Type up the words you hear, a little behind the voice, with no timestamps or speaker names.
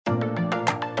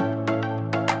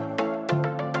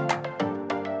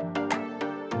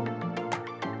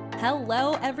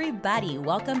Hello, everybody.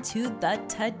 Welcome to The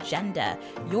Tagenda,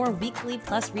 your weekly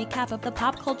plus recap of the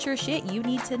pop culture shit you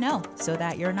need to know so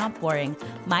that you're not boring.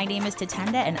 My name is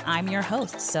Tatenda, and I'm your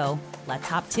host, so let's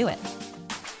hop to it.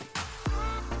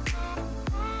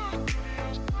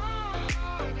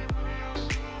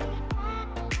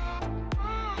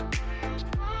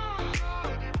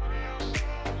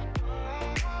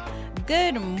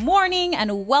 Good morning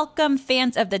and welcome,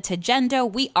 fans of the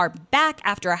Tagenda. We are back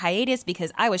after a hiatus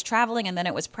because I was traveling and then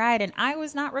it was Pride and I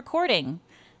was not recording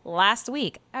last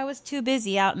week. I was too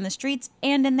busy out in the streets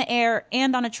and in the air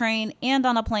and on a train and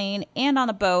on a plane and on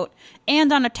a boat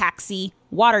and on a taxi,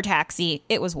 water taxi.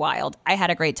 It was wild. I had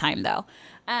a great time though.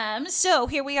 So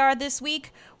here we are this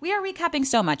week. We are recapping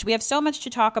so much. We have so much to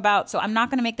talk about, so I'm not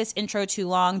going to make this intro too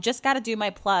long. Just got to do my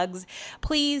plugs.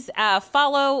 Please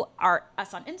follow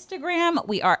us on Instagram.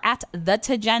 We are at The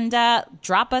Tagenda.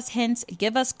 Drop us hints.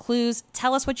 Give us clues.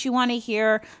 Tell us what you want to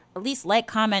hear. At least like,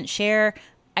 comment, share.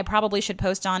 I probably should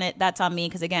post on it. That's on me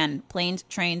because, again, planes,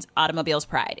 trains, automobiles,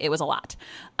 Pride. It was a lot.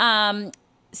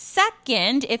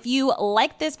 Second, if you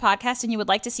like this podcast and you would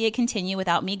like to see it continue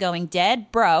without me going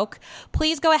dead broke,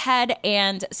 please go ahead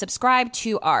and subscribe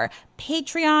to our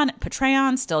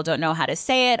Patreon, still don't know how to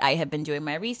say it. I have been doing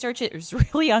my research. It was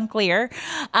really unclear.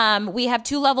 We have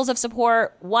two levels of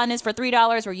support. One is for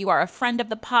 $3 where you are a friend of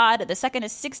the pod. The second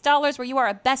is $6 where you are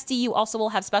a bestie. You also will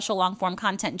have special long form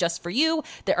content just for you.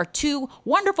 There are two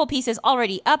wonderful pieces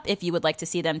already up if you would like to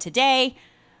see them today.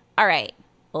 All right,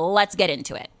 let's get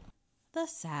into it. The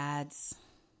sads.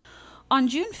 On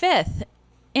June 5th,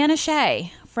 Anna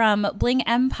Shea from Bling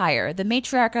Empire, the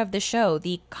matriarch of the show,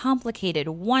 the complicated,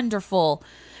 wonderful,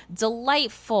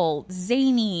 delightful,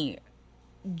 zany,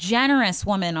 generous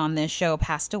woman on this show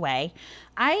passed away.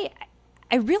 I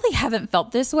really haven't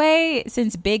felt this way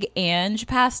since Big Ange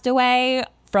passed away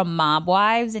from Mob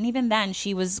Wives, and even then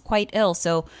she was quite ill,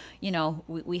 so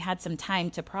we had some time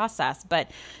to process, but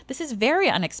this is very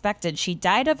unexpected. She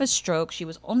died of a stroke. She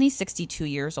was only 62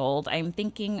 years old. I'm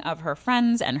thinking of her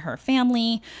friends and her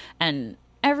family and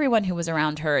everyone who was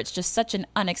around her. It's just such an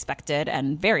unexpected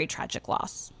and very tragic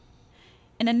loss.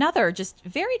 And another just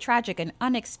very tragic and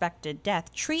unexpected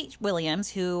death, Treat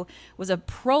Williams, who was a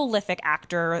prolific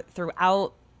actor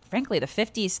throughout, frankly, the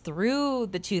 50s through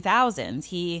the 2000s.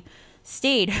 He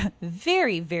stayed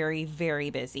very, very,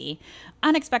 very busy.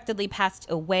 Unexpectedly passed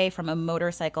away from a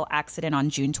motorcycle accident on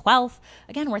June 12th.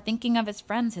 Again, we're thinking of his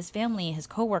friends, his family, his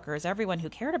coworkers, everyone who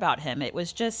cared about him. It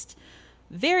was just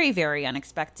very, very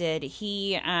unexpected.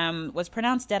 He was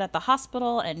pronounced dead at the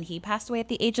hospital and he passed away at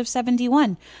the age of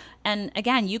 71. And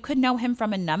again, you could know him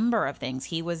from a number of things.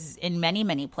 He was in many,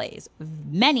 many plays,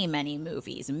 many, many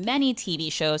movies, many TV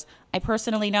shows. I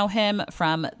personally know him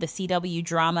from the CW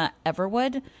drama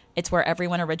Everwood. It's where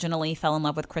everyone originally fell in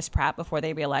love with Chris Pratt before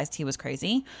they realized he was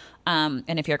crazy. And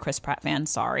if you're a Chris Pratt fan,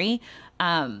 sorry.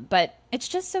 But it's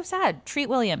just so sad. Treat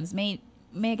Williams, may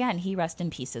again, he rest in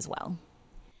peace as well.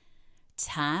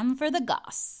 Time for the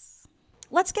goss.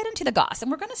 Let's get into the goss.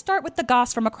 And we're going to start with the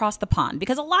goss from across the pond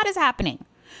because a lot is happening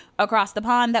across the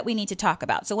pond that we need to talk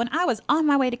about. So when I was on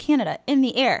my way to Canada in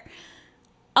the air,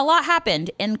 a lot happened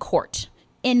in court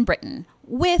in Britain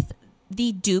with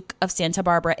the Duke of Santa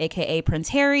Barbara, a.k.a. Prince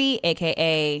Harry,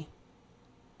 a.k.a.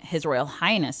 His Royal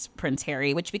Highness Prince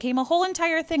Harry, which became a whole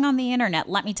entire thing on the internet,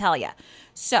 let me tell you.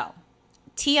 So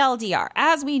TLDR,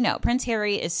 as we know, Prince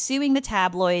Harry is suing the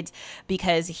tabloids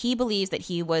because he believes that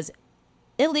he was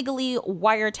illegally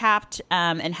wiretapped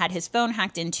and had his phone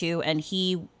hacked into, and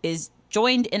he is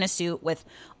joined in a suit with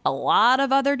a lot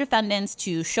of other defendants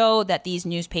to show that these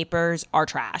newspapers are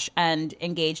trash and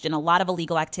engaged in a lot of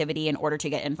illegal activity in order to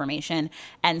get information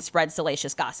and spread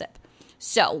salacious gossip.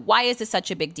 So why is this such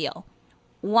a big deal?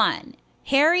 One,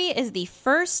 Harry is the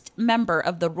first member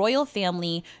of the royal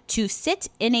family to sit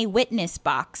in a witness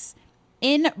box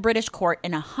in British court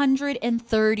in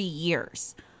 130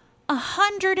 years.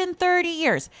 130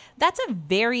 years. That's a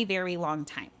very, very long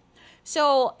time.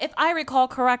 So if I recall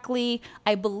correctly,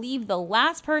 I believe the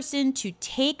last person to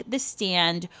take the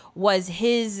stand was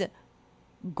his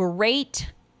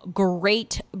great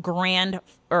uncle.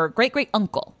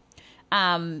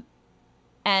 And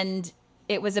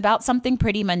it was about something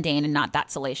pretty mundane and not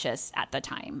that salacious at the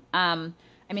time.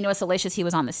 It was salacious. He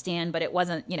was on the stand, but it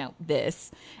wasn't, this.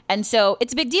 And so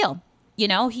it's a big deal.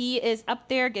 He is up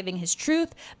there giving his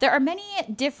truth. There are many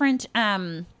different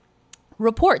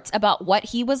reports about what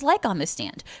he was like on the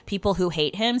stand. People who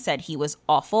hate him said he was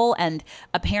awful. And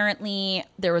apparently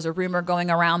there was a rumor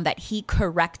going around that he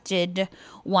corrected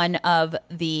one of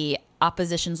the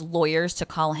opposition's lawyers to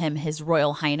call him His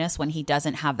Royal Highness when he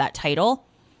doesn't have that title.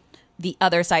 the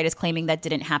other side is claiming that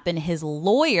didn't happen. His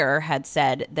lawyer had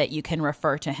said that you can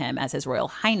refer to him as His Royal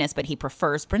Highness, but he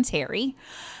prefers Prince Harry.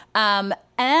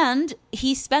 And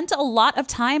he spent a lot of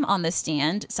time on the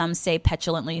stand, some say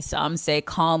petulantly, some say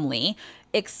calmly,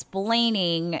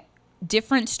 explaining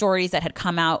different stories that had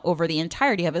come out over the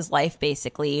entirety of his life,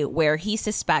 basically, where he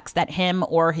suspects that him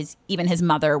or even his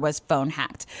mother was phone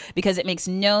hacked, because it makes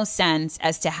no sense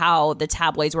as to how the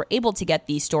tabloids were able to get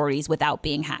these stories without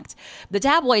being hacked. The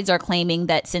tabloids are claiming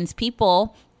that since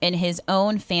people in his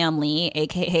own family,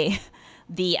 aka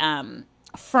the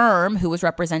firm who was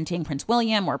representing Prince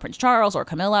William or Prince Charles or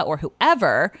Camilla or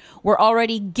whoever, were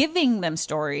already giving them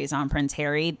stories on Prince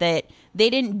Harry, that they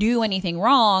didn't do anything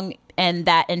wrong, and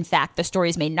that, in fact, the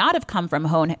stories may not have come from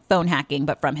phone hacking,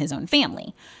 but from his own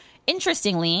family.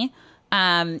 Interestingly,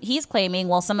 he's claiming,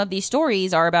 well, some of these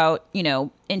stories are about,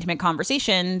 intimate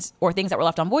conversations or things that were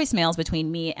left on voicemails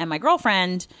between me and my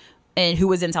girlfriend, who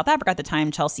was in South Africa at the time,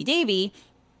 Chelsea Davy.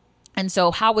 And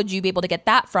so how would you be able to get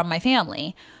that from my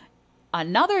family?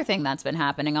 Another thing that's been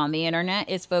happening on the internet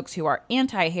is folks who are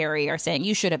anti-Harry are saying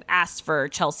you should have asked for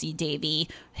Chelsea Davy,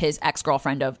 his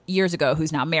ex-girlfriend of years ago,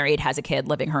 who's now married, has a kid,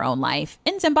 living her own life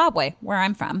in Zimbabwe, where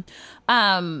I'm from,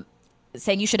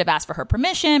 saying you should have asked for her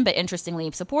permission. But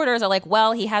interestingly, supporters are like,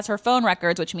 well, he has her phone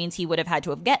records, which means he would have had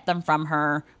to have gotten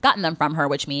them from her,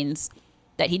 which means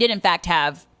that he did in fact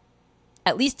have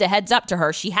at least a heads up to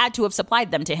her. She had to have supplied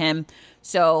them to him.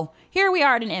 So here we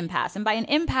are at an impasse. And by an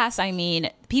impasse, I mean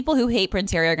people who hate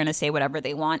Prince Harry are going to say whatever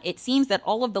they want. It seems that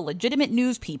all of the legitimate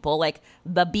news people, like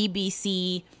the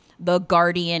BBC, the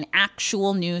Guardian,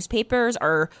 actual newspapers,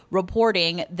 are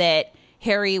reporting that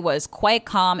Harry was quite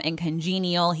calm and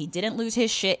congenial. He didn't lose his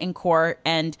shit in court.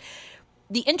 And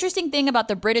the interesting thing about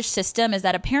the British system is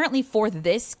that apparently for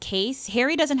this case,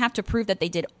 Harry doesn't have to prove that they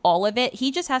did all of it. He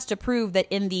just has to prove that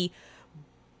in the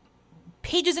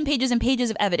pages and pages and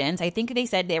pages of evidence, I think they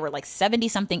said there were like 70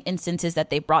 something instances that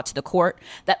they brought to the court,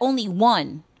 that only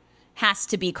one has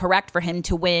to be correct for him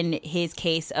to win his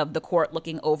case of the court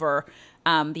looking over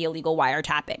the illegal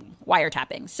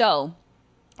wiretapping. So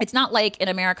it's not like in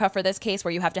America for this case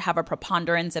where you have to have a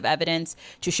preponderance of evidence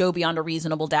to show beyond a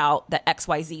reasonable doubt that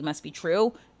XYZ must be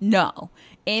true. No.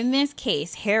 In this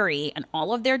case, Harry and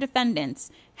all of their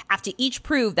defendants have to each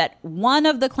prove that one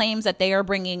of the claims that they are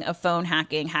bringing of phone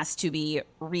hacking has to be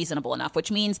reasonable enough,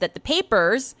 which means that the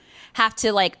papers have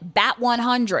to like bat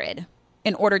 100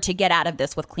 in order to get out of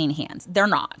this with clean hands. They're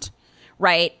not,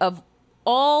 right? Of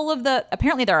all of the,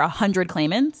 apparently there are 100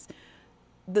 claimants.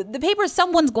 The papers,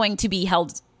 someone's going to be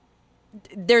held.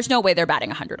 There's no way they're batting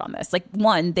 100 on this. Like,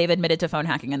 one, they've admitted to phone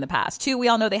hacking in the past. Two, we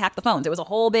all know they hacked the phones. It was a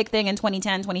whole big thing in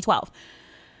 2010, 2012.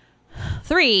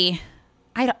 Three,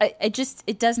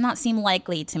 it does not seem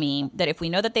likely to me that if we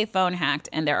know that they phone hacked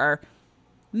and there are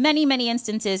many, many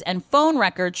instances and phone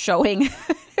records showing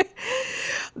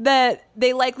that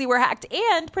they likely were hacked,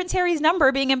 and Prince Harry's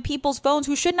number being in people's phones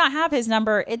who should not have his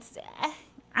number,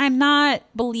 I'm not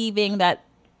believing that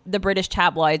the British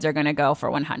tabloids are going to go for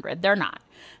 100. They're not.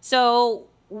 So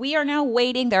we are now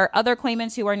waiting. There are other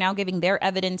claimants who are now giving their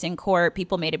evidence in court.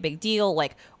 People made a big deal,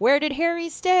 like, where did Harry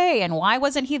stay? And why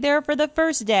wasn't he there for the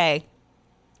first day?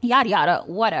 Yada, yada,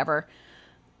 whatever.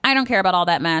 I don't care about all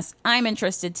that mess. I'm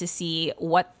interested to see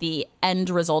what the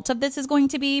end result of this is going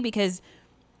to be, because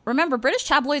remember, British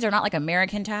tabloids are not like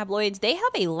American tabloids. They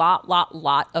have a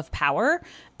lot of power.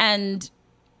 And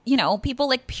people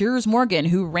like Piers Morgan,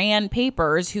 who ran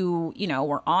papers, who,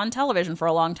 were on television for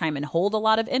a long time and hold a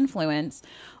lot of influence,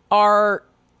 are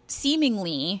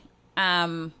seemingly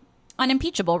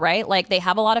unimpeachable, right? Like, they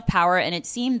have a lot of power. And it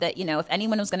seemed that, if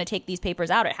anyone was going to take these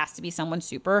papers out, it has to be someone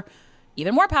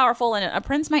even more powerful. And a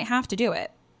prince might have to do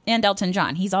it. And Elton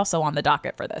John, he's also on the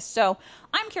docket for this. So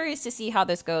I'm curious to see how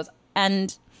this goes.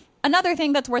 And another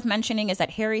thing that's worth mentioning is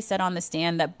that Harry said on the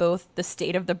stand that both the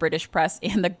state of the British press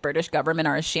and the British government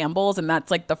are a shambles. And that's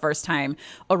like the first time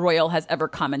a royal has ever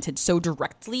commented so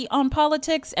directly on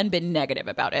politics and been negative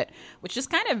about it, which just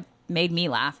kind of made me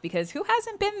laugh, because who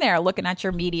hasn't been there looking at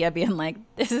your media being like,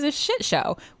 this is a shit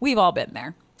show? We've all been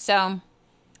there. So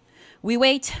we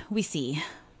wait, we see.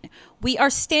 We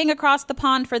are staying across the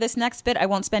pond for this next bit. I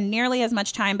won't spend nearly as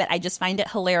much time, but I just find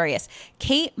it hilarious.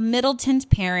 Kate Middleton's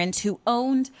parents, who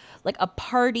owned like a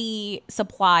party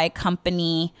supply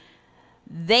company,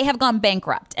 they have gone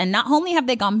bankrupt. And not only have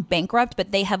they gone bankrupt,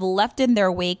 but they have left in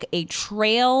their wake a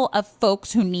trail of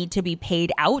folks who need to be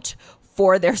paid out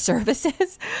for their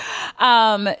services.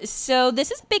 So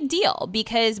this is a big deal,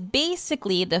 because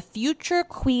basically the future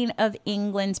Queen of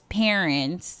England's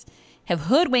parents have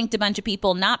hoodwinked a bunch of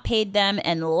people, not paid them,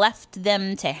 and left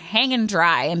them to hang and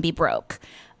dry and be broke.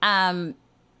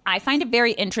 I find it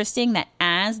very interesting that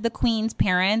as the Queen's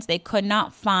parents, they could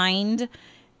not find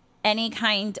any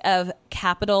kind of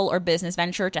capital or business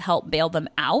venture to help bail them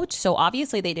out. So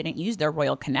obviously they didn't use their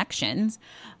royal connections.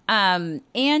 And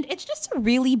it's just a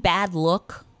really bad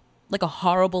look, like a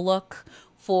horrible look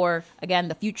for, again,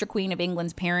 the future Queen of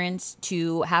England's parents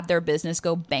to have their business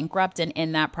go bankrupt and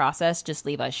in that process just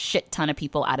leave a shit ton of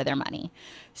people out of their money.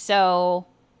 So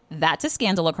that's a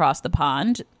scandal across the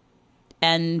pond.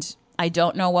 And I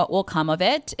don't know what will come of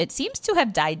it. It seems to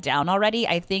have died down already.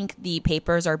 I think the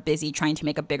papers are busy trying to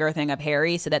make a bigger thing of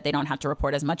Harry so that they don't have to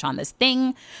report as much on this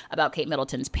thing about Kate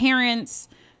Middleton's parents.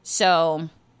 So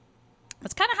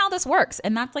that's kind of how this works.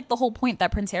 And that's like the whole point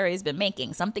that Prince Harry has been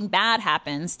making. Something bad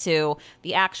happens to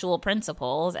the actual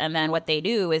principals. And then what they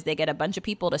do is they get a bunch of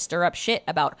people to stir up shit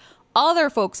about other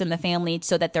folks in the family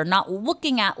so that they're not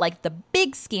looking at like the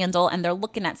big scandal and they're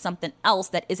looking at something else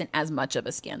that isn't as much of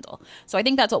a scandal. So I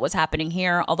think that's what was happening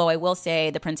here. Although I will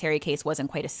say the Prince Harry case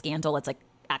wasn't quite a scandal. It's like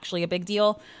actually a big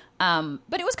deal.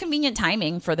 But it was convenient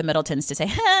timing for the Middletons to say,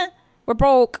 we're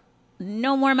broke.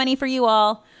 No more money for you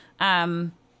all.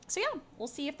 So yeah, we'll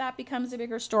see if that becomes a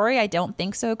bigger story. I don't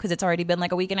think so because it's already been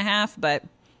like a week and a half, but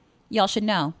y'all should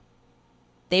know.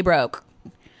 They broke.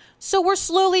 So we're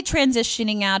slowly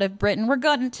transitioning out of Britain. We're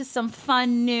going to some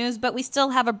fun news, but we still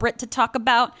have a Brit to talk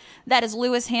about. That is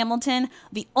Lewis Hamilton.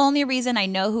 The only reason I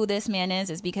know who this man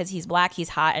is because he's black, he's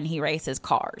hot, and he races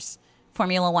cars.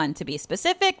 Formula One to be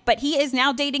specific, but he is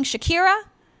now dating Shakira.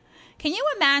 Can you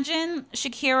imagine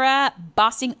Shakira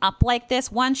bossing up like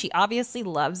this? One, she obviously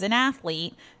loves an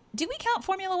athlete. Do we count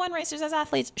Formula One racers as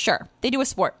athletes? Sure. They do a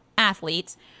sport.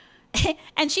 Athletes.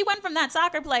 And she went from that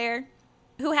soccer player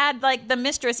who had like the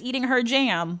mistress eating her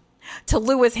jam to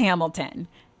Lewis Hamilton.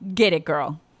 Get it,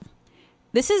 girl.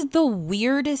 This is the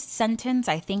weirdest sentence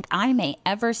I think I may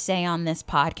ever say on this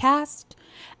podcast.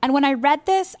 And when I read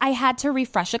this, I had to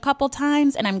refresh a couple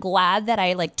times, and I'm glad that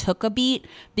I like took a beat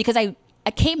because I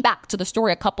came back to the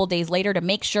story a couple days later to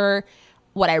make sure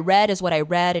what I read is what I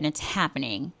read and it's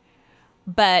happening.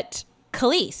 But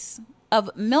Khalees of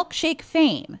Milkshake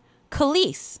fame,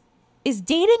 Khalees is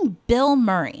dating Bill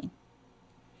Murray.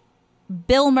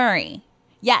 Bill Murray.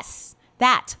 Yes,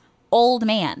 that old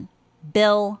man,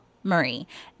 Bill Murray.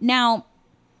 Now,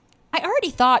 I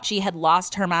already thought she had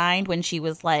lost her mind when she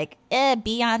was like,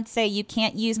 Beyonce, you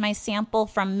can't use my sample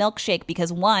from Milkshake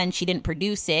because one, she didn't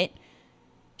produce it.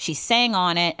 She sang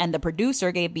on it and the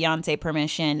producer gave Beyonce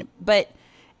permission. But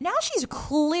now she's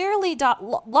clearly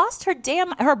lost her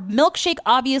her Milkshake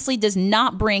obviously does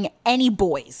not bring any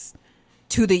boys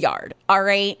to the yard. All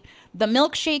right. The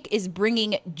Milkshake is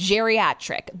bringing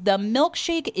Geriatric. The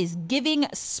Milkshake is giving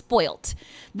spoilt.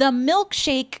 The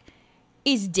Milkshake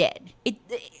is dead.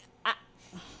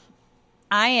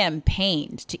 I am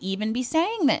pained to even be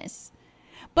saying this.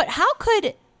 But how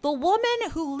could the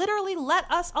woman who literally let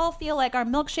us all feel like our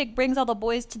milkshake brings all the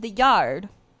boys to the yard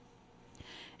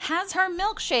has her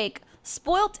milkshake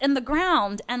spoilt in the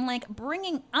ground and like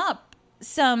bringing up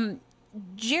some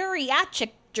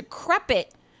geriatric,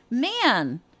 decrepit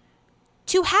man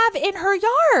to have in her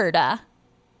yard?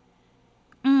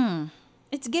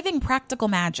 It's giving practical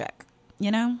magic,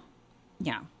 you know?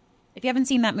 Yeah. If you haven't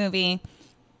seen that movie,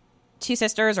 two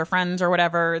sisters or friends or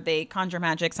whatever, they conjure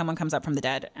magic, someone comes up from the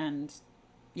dead, and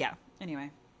yeah,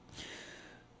 anyway.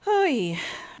 Oy.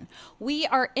 We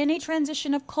are in a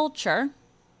transition of culture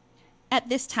at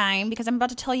this time because I'm about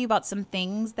to tell you about some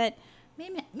things that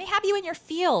may have you in your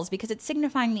feels because it's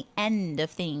signifying the end of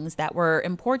things that were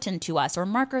important to us or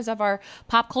markers of our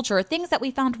pop culture or things that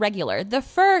we found regular. The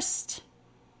first,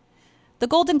 the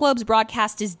Golden Globes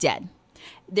broadcast is dead.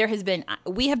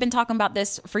 We have been talking about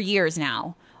this for years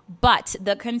now, but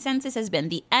the consensus has been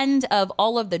the end of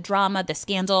all of the drama, the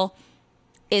scandal,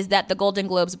 is that the Golden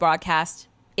Globes broadcast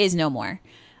is no more.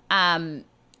 And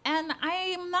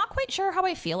I'm not quite sure how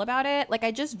I feel about it. Like,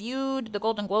 I just viewed the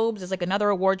Golden Globes as like another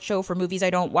award show for movies I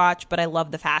don't watch, but I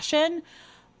love the fashion.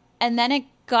 And then it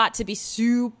got to be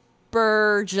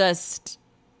super just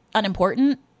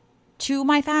unimportant to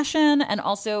my fashion and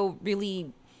also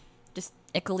really just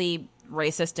ickily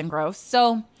racist and gross.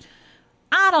 So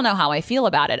I don't know how I feel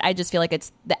about it. I just feel like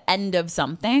it's the end of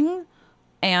something.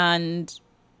 And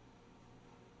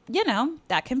you know,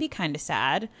 that can be kind of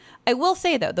sad. I will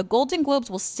say, though, the Golden Globes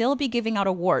will still be giving out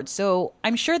awards. So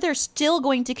I'm sure they're still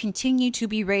going to continue to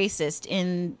be racist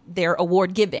in their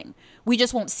award giving. We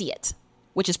just won't see it,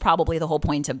 which is probably the whole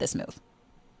point of this move.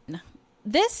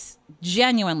 This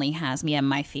genuinely has me in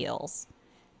my feels.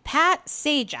 Pat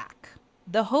Sajak,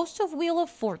 the host of Wheel of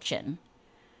Fortune,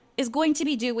 is going to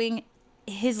be doing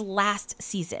his last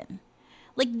season.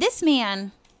 Like, this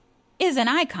man is an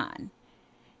icon.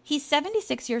 He's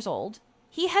 76 years old.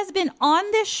 He has been on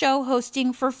this show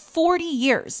hosting for 40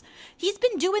 years. He's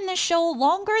been doing this show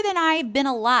longer than I've been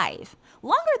alive,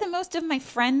 longer than most of my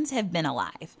friends have been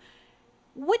alive,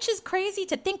 which is crazy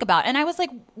to think about. And I was like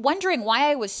wondering why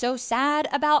I was so sad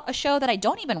about a show that I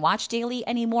don't even watch daily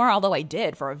anymore, although I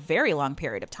did for a very long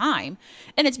period of time.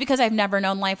 And it's because I've never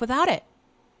known life without it.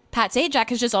 Pat Sajak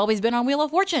has just always been on Wheel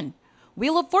of Fortune.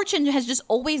 Wheel of Fortune has just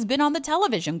always been on the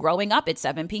television. Growing up at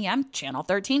 7 p.m., Channel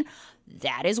 13,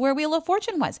 that is where Wheel of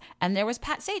Fortune was. And there was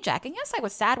Pat Sajak. And yes, I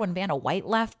was sad when Vanna White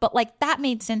left, but like that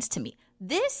made sense to me.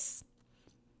 This,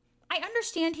 I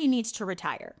understand he needs to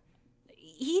retire.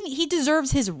 He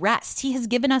deserves his rest. He has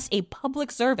given us a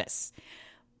public service.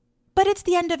 But it's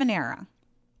the end of an era.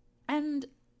 And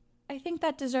I think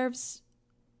that deserves,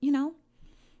 you know,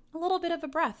 a little bit of a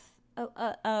breath,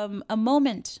 a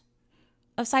moment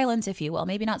of silence, if you will.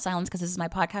 Maybe not silence because this is my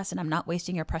podcast and I'm not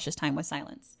wasting your precious time with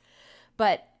silence.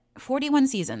 But 41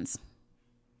 seasons.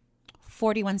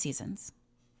 41 seasons.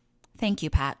 Thank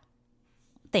you, Pat.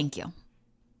 Thank you.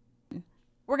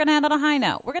 We're going to end on a high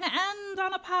note. We're going to end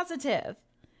on a positive.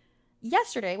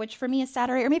 Yesterday, which for me is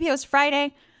Saturday, or maybe it was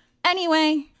Friday.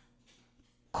 Anyway,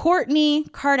 Kourtney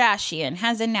Kardashian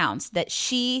has announced that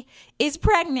she is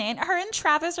pregnant. Her and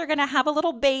Travis are going to have a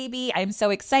little baby. I'm so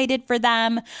excited for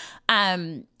them.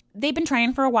 They've been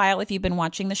trying for a while. If you've been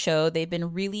watching the show, they've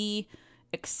been really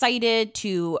excited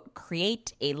to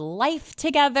create a life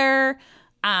together.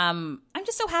 I'm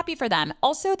just so happy for them.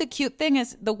 Also, the cute thing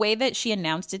is the way that she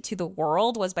announced it to the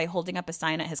world was by holding up a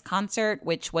sign at his concert,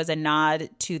 which was a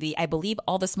nod to the, I believe,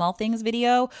 All the Small Things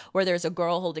video, where there's a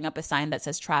girl holding up a sign that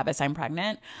says, Travis, I'm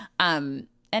pregnant. And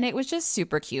it was just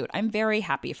super cute. I'm very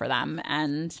happy for them.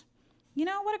 And, you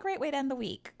know, what a great way to end the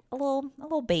week. A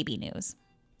little baby news.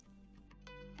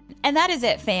 And that is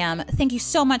it, fam. Thank you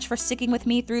so much for sticking with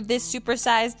me through this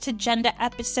supersized Tagenda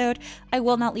episode. I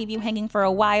will not leave you hanging for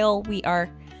a while. We are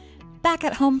back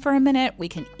at home for a minute. We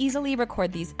can easily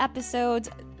record these episodes.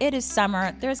 It is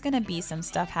summer. There's going to be some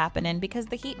stuff happening because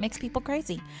the heat makes people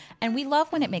crazy. And we love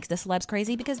when it makes the celebs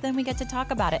crazy because then we get to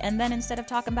talk about it. And then instead of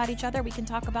talking about each other, we can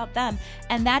talk about them.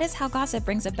 And that is how gossip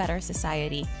brings a better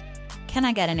society. Can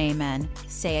I get an amen?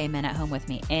 Say amen at home with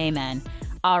me. Amen.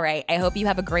 All right. I hope you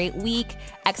have a great week.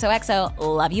 XOXO.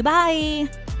 Love you. Bye.